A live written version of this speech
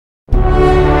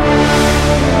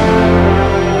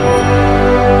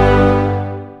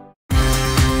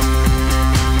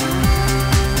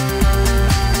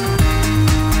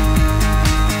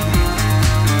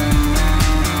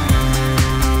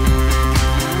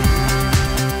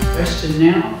question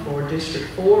now for District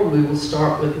 4. We will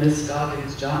start with Ms.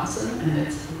 Scroggins-Johnson, and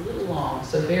it's a little long,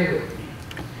 so bear with me.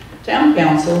 Town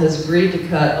Council has agreed to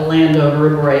cut a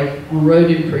landowner a break on road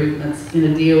improvements in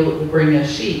a deal that will bring us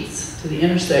Sheetz to the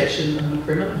intersection of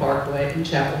McCrimmon Parkway and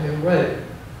Chapel Hill Road.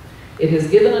 It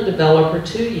has given a developer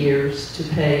 2 years to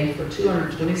pay for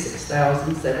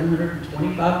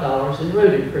 $226,725 in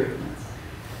road improvements.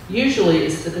 Usually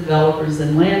it's the developers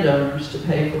and landowners to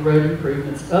pay for road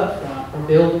improvements up front or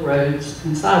build roads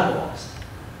and sidewalks.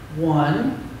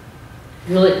 1,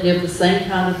 will it give the same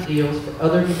kind of deals for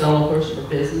other developers or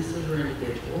businesses or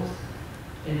individuals?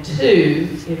 And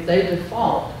 2, if they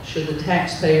default, should the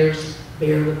taxpayers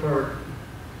bear the burden?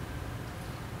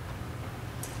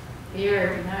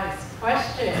 Very nice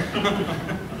question.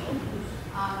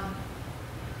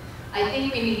 I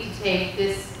think we need to take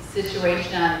this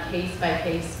situation on a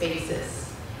case-by-case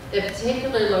basis. The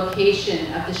particular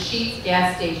location of the Sheetz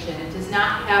gas station does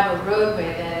not have a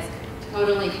roadway that is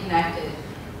totally connected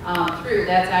through.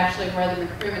 That's actually where the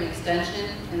McCrimmon extension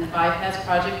and the bypass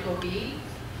project will be.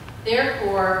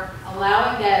 Therefore,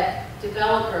 allowing that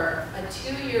developer a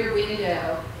 2-year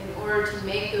window in order to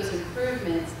make those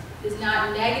improvements does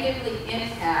not negatively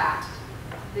impact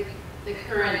the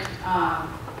current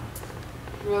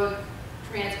road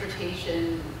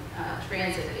transportation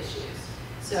transit issues.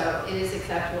 So it is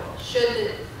acceptable. Should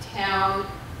the town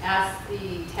ask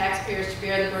the taxpayers to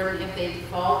bear the burden if they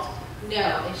default?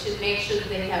 No, they should make sure that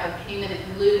they have a payment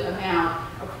in lieu amount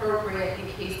appropriate in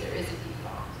case there is a default.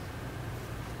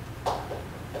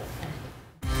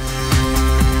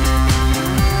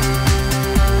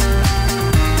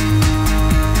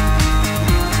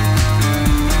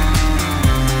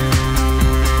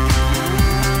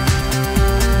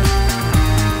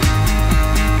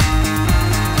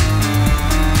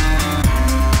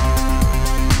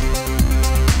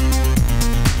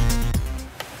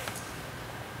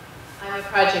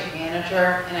 Project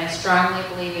manager, and I strongly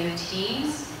believe in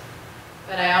teams,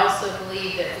 but I also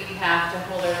believe that we have to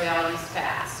hold our values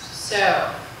fast.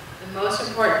 So the most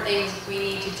important things we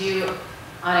need to do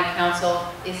on a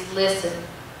council is listen.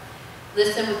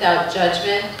 Listen without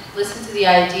judgment, listen to the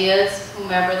ideas,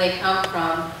 whomever they come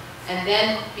from, and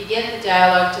then begin the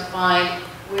dialogue to find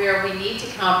where we need to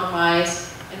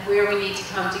compromise and where we need to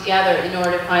come together in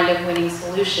order to find a winning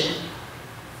solution.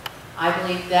 I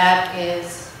believe that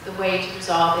is the way to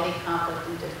resolve any conflict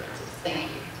and differences.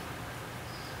 Thank you.